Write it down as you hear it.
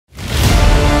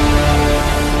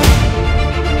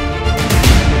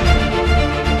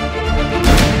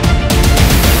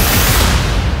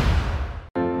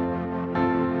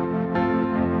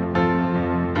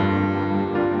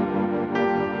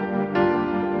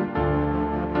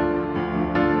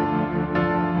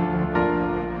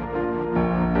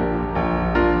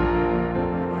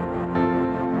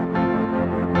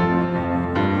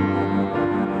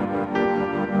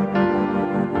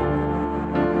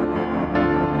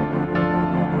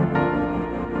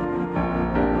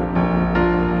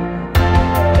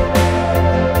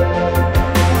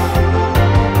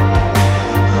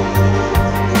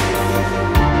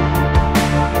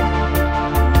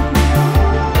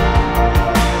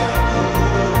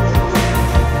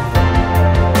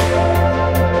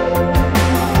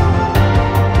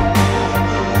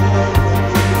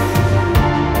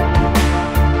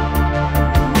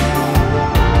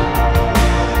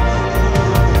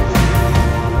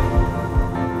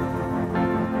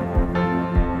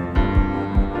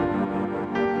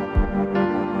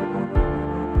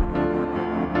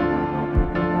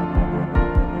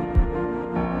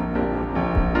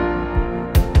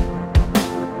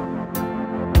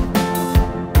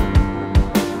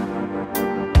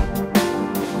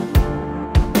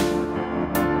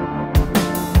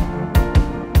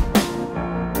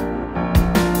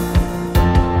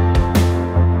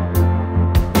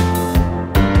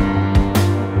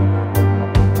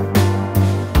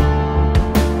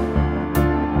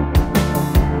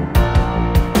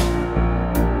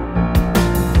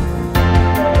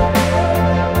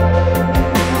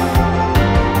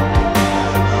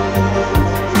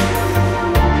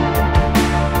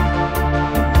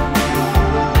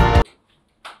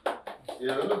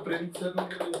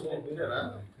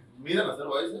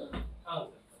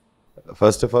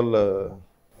First of all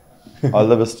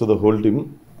the best to the whole team.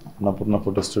 Annapurna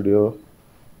Photo Studio.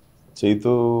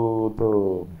 చైతుతో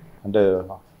అంటే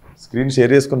screen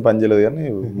share చేసుకొని పనిచేయలేదు కానీ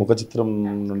ముఖ చిత్రం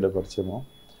నుండే పరిచయము.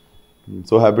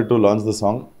 So happy to launch the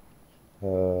song.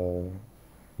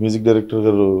 Music director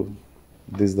గారు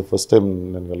this is the first time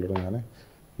నేను కలవడం, కానీ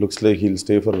looks like he'll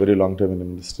stay for very long time in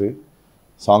industry.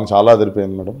 Song చాలా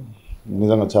అదిరిపోయింది మేడం,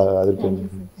 నిజంగా చాలా అదిరిపోయింది.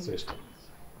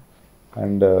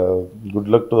 And good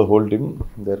luck to the whole team.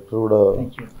 Director కూడా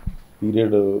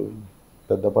పీరియడ్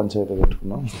పెద్ద పంచాయతీ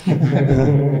పెట్టుకున్నాం.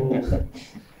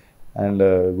 And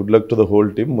good luck to the whole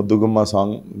team. ముద్దు గుమ్మ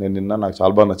సాంగ్ నేను నిన్న నాకు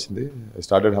చాలా బాగా నచ్చింది. I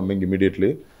started humming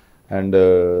immediately. And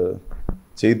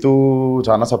Chaitu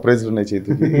చాలా సర్ప్రైజ్లు ఉన్నాయి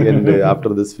చైతుకి. అండ్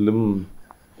ఆఫ్టర్ దిస్ ఫిల్మ్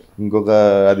ఇంకొక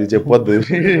అది చెప్పొద్దు.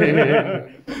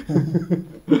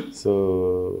 So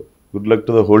good luck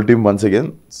to the whole team once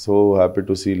again. So happy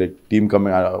to see like team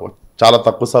coming. చాలా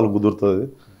తక్కువ సార్లు కుదురుతుంది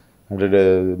అంటే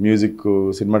మ్యూజిక్,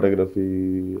 సినిమాటోగ్రఫీ,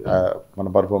 మన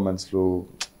పర్ఫార్మెన్స్లు,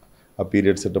 ఆ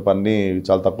పీరియడ్ సెటప్ అన్నీ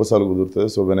చాలా తక్కువ సార్లు కుదురుతుంది.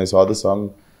 So when I saw the song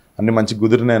అన్నీ మంచి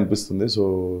కుదిరినాయి అనిపిస్తుంది. సో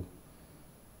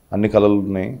అన్ని కళలు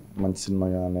ఉన్నాయి మంచి సినిమా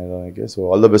అనేదానికి. So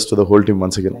all the best to the whole team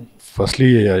once again. Firstly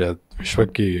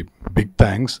విశ్వక్కి big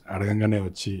thanks. అడగంగానే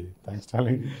వచ్చి thanks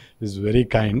tallying is very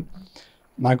kind.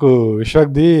 నాకు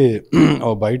విశ్వక్ది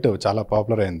బయట చాలా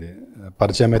పాపులర్ అయింది.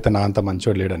 పరిచయం అయితే నా అంత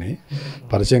మంచోడు లేడని.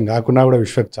 పరిచయం కాకుండా కూడా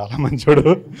విశ్వక్ చాలా మంచోడు.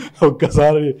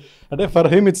 ఒక్కసారి అంటే for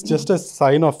him it's just a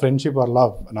sign of friendship are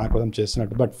love నా కోసం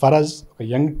చేస్తున్నట్టు. బట్ ఫర్ అస్ ఒక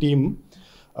యంగ్ టీమ్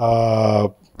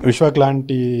విశ్వక్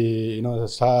లాంటి యూనో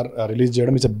స్టార్ రిలీజ్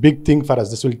చేయడం it's a big thing for us.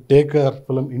 This will take our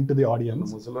film in to the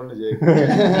audience.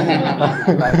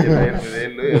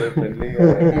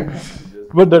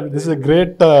 But this is a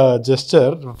great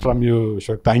gesture from you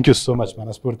Vishwak. Thank you so much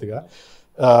మనస్ఫూర్తిగా.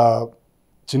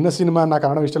 చిన్న cinema నాకు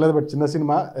అనడం ఇష్టం లేదు, but చిన్న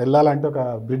cinema వెళ్ళాలంటే ఒక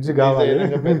బ్రిడ్జ్ కావాలి.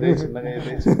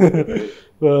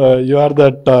 You are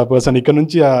that person. ఇక్కడ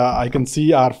నుంచి I can see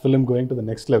are film going to the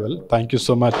next level. Thank you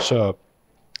so much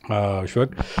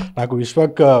Vishwak. నాకు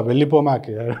విశ్వక్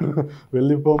వెళ్ళిపోమాకే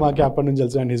అప్పటి నుంచి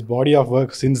తెలుసు. And his body of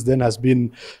work since then has been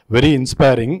very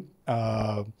inspiring.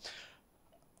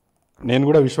 నేను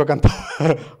కూడా విశ్వక్ అంతా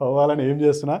అవ్వాలని ఏం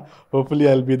చేస్తున్నా. Hopefully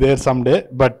I will be there some day.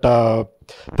 But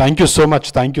thank you so much.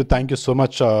 Thank you so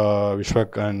much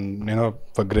Vishwak. And నేను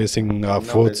for gracing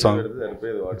fourth song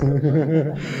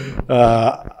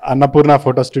Annapurna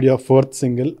photo studio fourth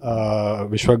single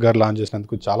Vishwak గారు launch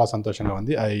చేసినందుకు చాలా సంతోషంగా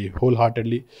ఉంది. I whole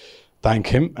heartedly thank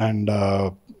him. And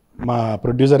మా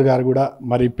producer గారు కూడా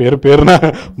మరి పేరున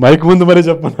మైక్ ముందు మరీ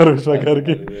చెప్పన్నారు విశ్వక్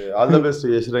గారికి ఆల్ ద బెస్ట్.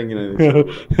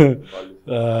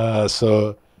 సో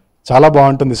చాలా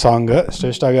బాగుంటుంది సాంగ్.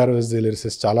 శ్రేష్ఠ గారు ఇస్ ది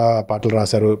లిరిసిస్ట్. చాలా పాటలు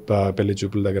రాశారు పెళ్లి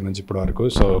చూపుల దగ్గర నుంచి ఇప్పటి వరకు.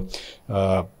 So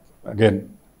again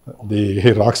the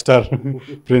rock star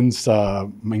prince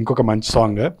ఇంకొక మంచి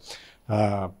సాంగ్.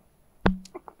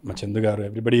 మా చందు గారు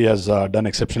everybody has done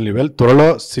exceptionally well. త్వరలో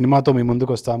సినిమాతో మీ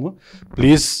ముందుకు వస్తాము.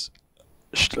 ప్లీజ్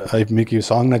మీకు ఈ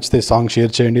సాంగ్ నచ్చితే సాంగ్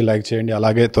షేర్ చేయండి, లైక్ చేయండి.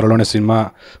 అలాగే త్వరలోనే సినిమా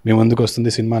మీ ముందుకు వస్తుంది.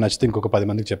 సినిమా నచ్చితే ఇంకొక 10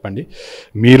 మందికి చెప్పండి.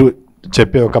 మీరు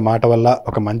చెప్పే ఒక మాట వల్ల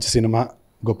ఒక మంచి సినిమా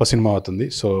గొప్ప సినిమా అవుతుంది.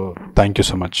 So thank you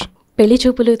so much. పెళ్లి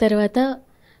చూపులు తర్వాత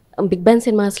బిగ్ బ్యాన్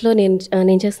సినిమాస్లో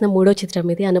నేను చేసిన 3వ చిత్రం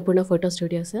ఇది, అన్నపూర్ణ ఫోటో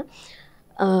స్టూడియోస్.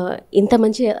 ఇంత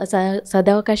మంచి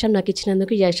సదవకాశం నాకు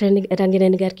ఇచ్చినందుకు యశ్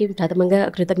రంగినేని గారికి ప్రథమంగా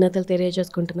కృతజ్ఞతలు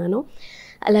తెలియజేసుకుంటున్నాను.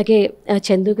 అలాగే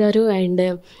చందు గారు అండ్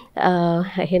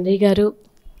హెన్రీ గారు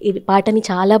ఈ పాటని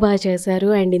చాలా బాగా చేశారు.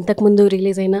 అండ్ ఇంతకుముందు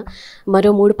రిలీజ్ అయిన మరో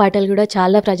 3 పాటలు కూడా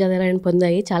చాలా ప్రజాదరణ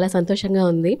పొందాయి. చాలా సంతోషంగా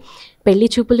ఉంది. పెళ్లి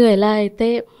చూపులు ఎలా అయితే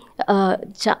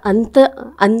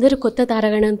అందరూ కొత్త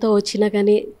తారాగణంతో వచ్చినా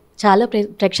కానీ చాలా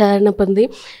ప్రేక్షాదరణ పొంది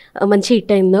మంచి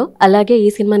హిట్ అయిందో, అలాగే ఈ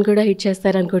సినిమాని కూడా హిట్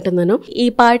చేస్తారనుకుంటున్నాను. ఈ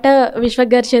పాట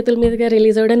విశ్వక్ గారి చేతుల మీదుగా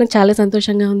రిలీజ్ అవ్వడం నాకు చాలా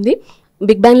సంతోషంగా ఉంది.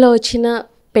 బిగ్ బ్యాంగ్లో వచ్చిన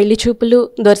పెళ్లి చూపులు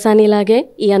దొరసానిలాగే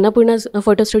ఈ అన్నపూర్ణ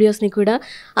ఫోటో స్టూడియోస్ని కూడా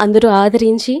అందరూ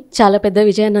ఆదరించి చాలా పెద్ద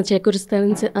విజయాన్ని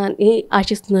చేకూరుస్తారని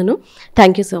ఆశిస్తున్నాను.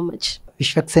 Thank you so much.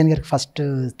 Vishwak Sen గారికి ఫస్ట్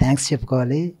థ్యాంక్స్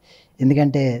చెప్పుకోవాలి.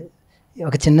 ఎందుకంటే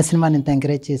ఒక చిన్న సినిమాని ఇంత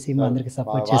ఎంకరేజ్ చేసి మా అందరికి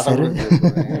సపోర్ట్ చేశారు.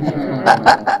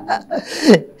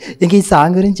 ఇంక ఈ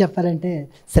సాంగ్ గురించి చెప్పాలంటే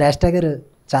శ్రేష్ఠ గారు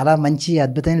చాలా మంచి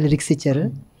అద్భుతమైన లిరిక్స్ ఇచ్చారు.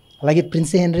 అలాగే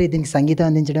ప్రిన్స్ హెన్రీ దీనికి సంగీతం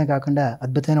అందించడమే కాకుండా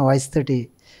అద్భుతమైన వాయిస్ తోటి,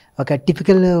 ఒక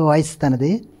టిపికల్ వాయిస్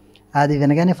తనది. అది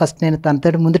వినగానే ఫస్ట్ నేను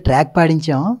తనతోటి ముందు ట్రాక్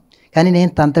పాడించాం, కానీ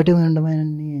నేను తనతోటి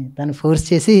ఉండమని తను ఫోర్స్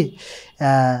చేసి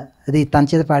అది తన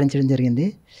చేత పాడించడం జరిగింది.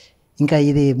 ఇంకా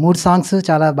ఇది 3 సాంగ్స్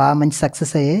చాలా బాగా మంచి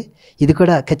సక్సెస్ అయ్యాయి. ఇది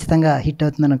కూడా ఖచ్చితంగా హిట్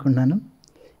అవుతుంది అనుకుంటున్నాను.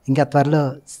 ఇంకా త్వరలో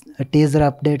టీజర్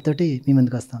అప్డేట్ తోటి మీ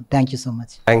ముందుకు వస్తాం. Thank you so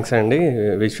much. Thanks అండి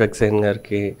విశ్వక్ సేన్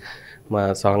గారికి మా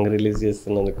సాంగ్ రిలీజ్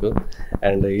చేస్తున్నందుకు.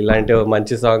 అండ్ ఇలాంటి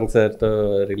మంచి సాంగ్ సార్తో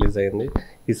రిలీజ్ అయింది.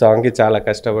 ఈ సాంగ్కి చాలా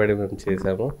కష్టపడి మేము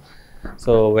చేసాము.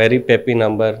 So very peppy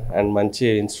number and మంచి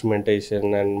ఇన్స్ట్రుమెంటేషన్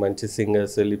అండ్ మంచి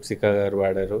సింగర్స్ లిప్సికా గారు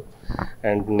పాడారు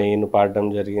అండ్ నేను పాడడం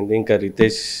జరిగింది, ఇంకా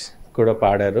రితేష్ కూడా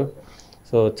పాడారు.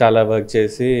 సో చాలా వర్క్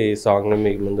చేసి ఈ సాంగ్ని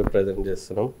మీకు ముందు ప్రజెంట్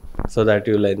చేస్తున్నాం. So that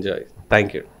you will enjoy.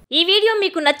 Thank you. ఈ వీడియో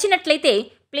మీకు నచ్చినట్లయితే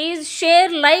please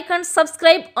share, like and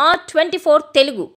subscribe R24 Telugu.